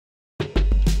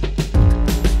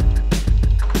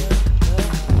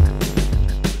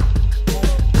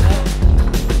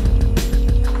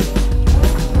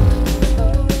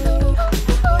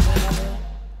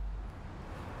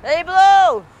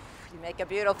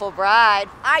beautiful bride.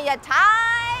 Are you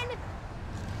tied?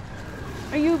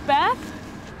 Are you Beth?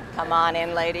 Come on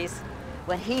in, ladies.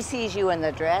 When he sees you in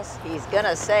the dress, he's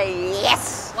gonna say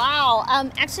yes. Wow.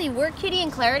 Actually, we're Kitty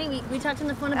and Clarity. We talked on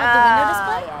the phone about the window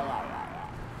display. Yeah.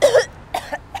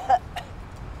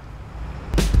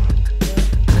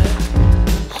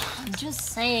 I'm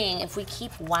just saying, if we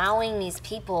keep wowing these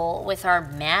people with our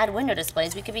mad window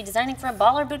displays, we could be designing for a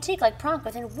baller boutique like Pronk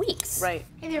within weeks. Right.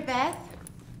 Hey there, Beth.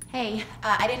 Hey,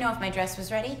 I didn't know if my dress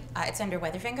was ready. It's under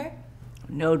Weatherfinger.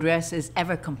 No dress is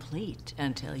ever complete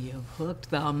until you've hooked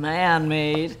the man,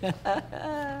 mate.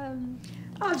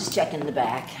 I'll just check in the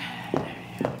back.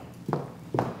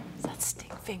 Is that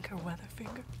Stinkfinger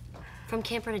Weatherfinger? From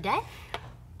Camper to Death?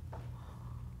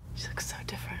 She looks so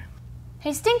different. Hey,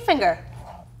 Stinkfinger.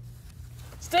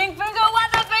 Stinkfinger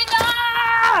Weatherfinger!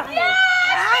 Yeah!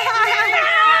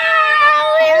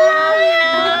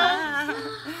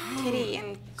 Kitty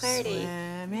and Clarity.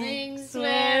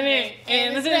 Swimming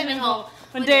in the swimming hole.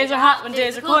 When days are hot, when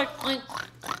days are cold.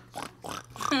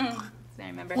 I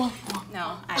remember. No,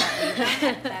 I don't need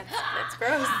that. That's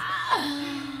gross.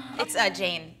 It's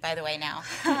Jane, by the way, now.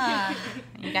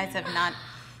 You guys have not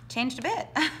changed a bit.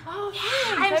 Oh,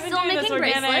 I'm still making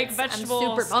organic bracelets. vegetable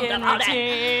I'm super pumped skin about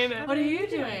routine. What are you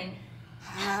doing?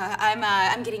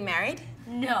 I'm getting married.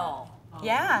 No.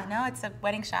 Yeah, no, it's a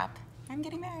wedding shop. I'm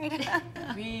getting married.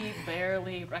 We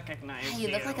barely recognize You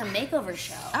look like a makeover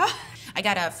show. Oh, I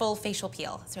got a full facial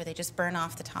peel, so they just burn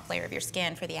off the top layer of your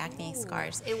skin for the acne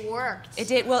scars. It worked. It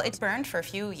did. Well, it's burned for a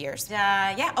few years.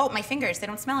 Yeah. Oh, my fingers, they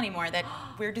don't smell anymore. That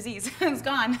weird disease is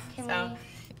gone. People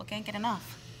can't get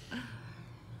enough. You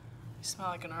smell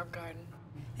like an herb garden.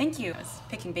 Thank you. I was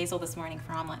picking basil this morning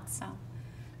for omelets, so.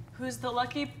 Who's the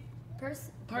lucky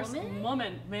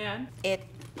woman, man? It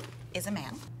is a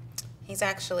man. He's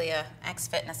actually a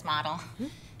ex-fitness model.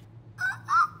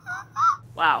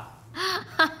 Wow.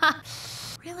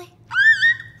 Really?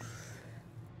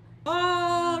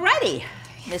 Alrighty.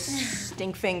 Miss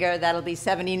Stinkfinger, that'll be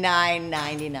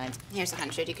 $79.99. Here's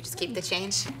 $100. You could just keep the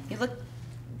change. You look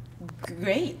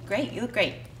great. You look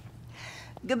great.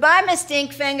 Goodbye, Miss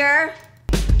Stinkfinger.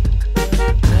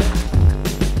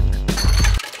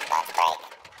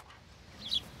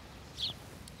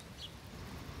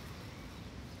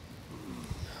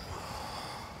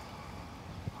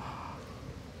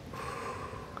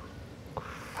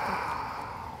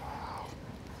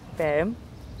 Babe,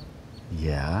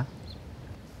 Yeah?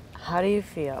 how do you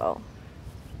feel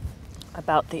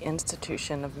about the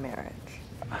institution of marriage?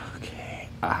 Okay.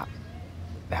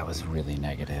 That was really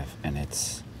negative, and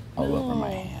it's all over my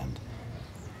hand.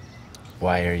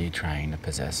 Why are you trying to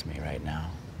possess me right now?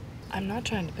 I'm not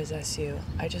trying to possess you.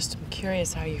 I just am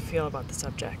curious how you feel about the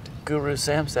subject. Guru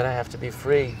Sam said I have to be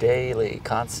free daily,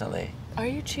 constantly. Are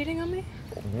you cheating on me?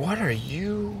 What are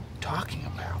you talking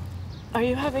about? Are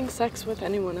you having sex with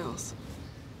anyone else?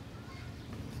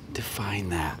 Define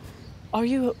that. Are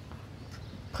you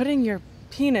putting your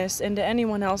penis into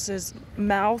anyone else's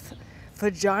mouth,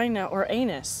 vagina, or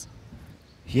anus?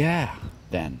 Yeah,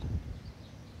 then.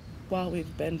 While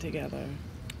we've been together.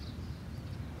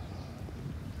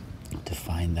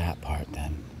 Define that part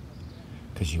then.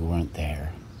 Because you weren't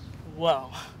there.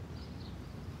 Whoa.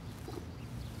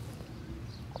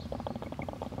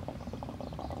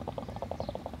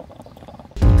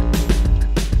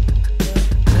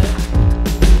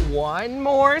 One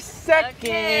more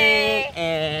second,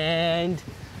 and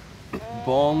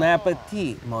bon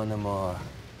appetit, mon amour.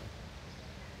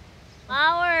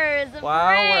 Flowers.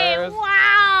 Flowers.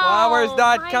 Wow.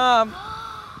 Flowers.com.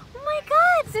 Oh my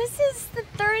God, this is the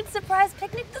third surprise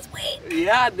picnic this week.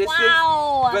 Yeah, this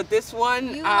Wow. is. But this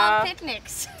one. You love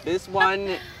picnics. This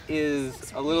one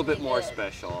is a little bit more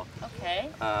special. Okay.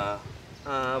 Yeah,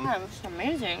 That's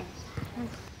amazing.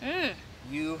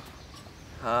 You.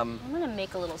 I'm gonna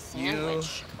make a little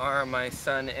sandwich. You are my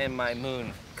sun and my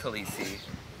moon, Khaleesi.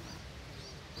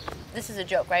 This is a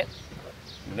joke, right?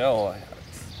 No,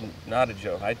 it's not a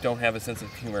joke. I don't have a sense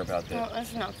of humor about this. No,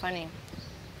 that's not funny.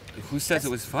 Who says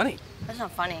it was funny? That's not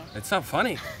funny. It's not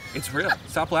funny. It's real.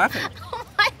 Stop laughing. Oh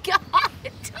my God.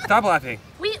 Stop laughing.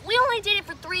 We only dated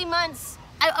for 3 months.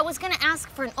 I was gonna ask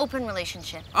for an open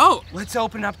relationship. Oh, let's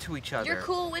open up to each other. You're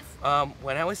cool with...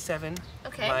 When I was 7,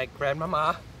 Okay. my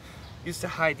grandmama used to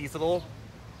hide these little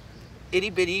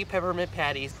itty-bitty peppermint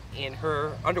patties in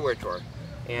her underwear drawer.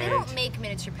 And They don't make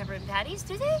miniature peppermint patties,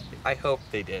 do they? I hope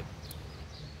they did.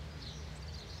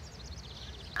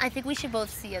 I think we should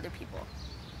both see other people.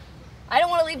 I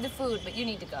don't want to leave the food, but you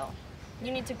need to go.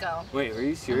 You need to go. Wait, are you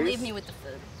And serious? leave me with the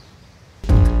food.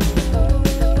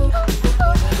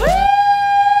 Woo!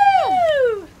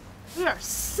 We are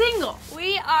single.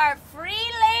 We are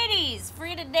free freeze,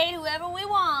 free to date whoever we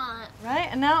want. Right?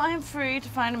 And now I'm free to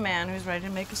find a man who's ready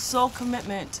to make a soul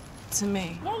commitment to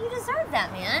me. Yeah, you deserve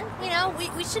that, man. You know,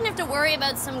 we shouldn't have to worry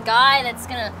about some guy that's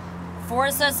gonna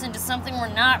force us into something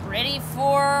we're not ready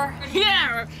for.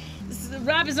 Yeah,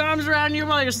 wrap his arms around you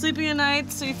while you're sleeping at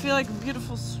night so you feel like a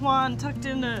beautiful swan tucked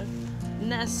in a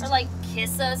nest. Or like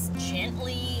kiss us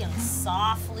gently and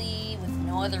softly with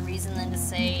no other reason than to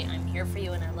say, I'm here for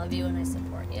you and I love you and I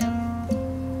support you.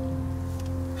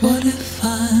 What if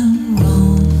I'm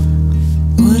wrong?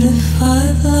 What if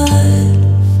I've lied?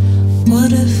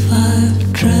 What if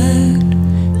I've dragged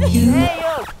you? Hey,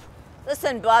 you!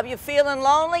 Listen, Bob, you feeling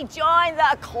lonely? Join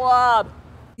the club.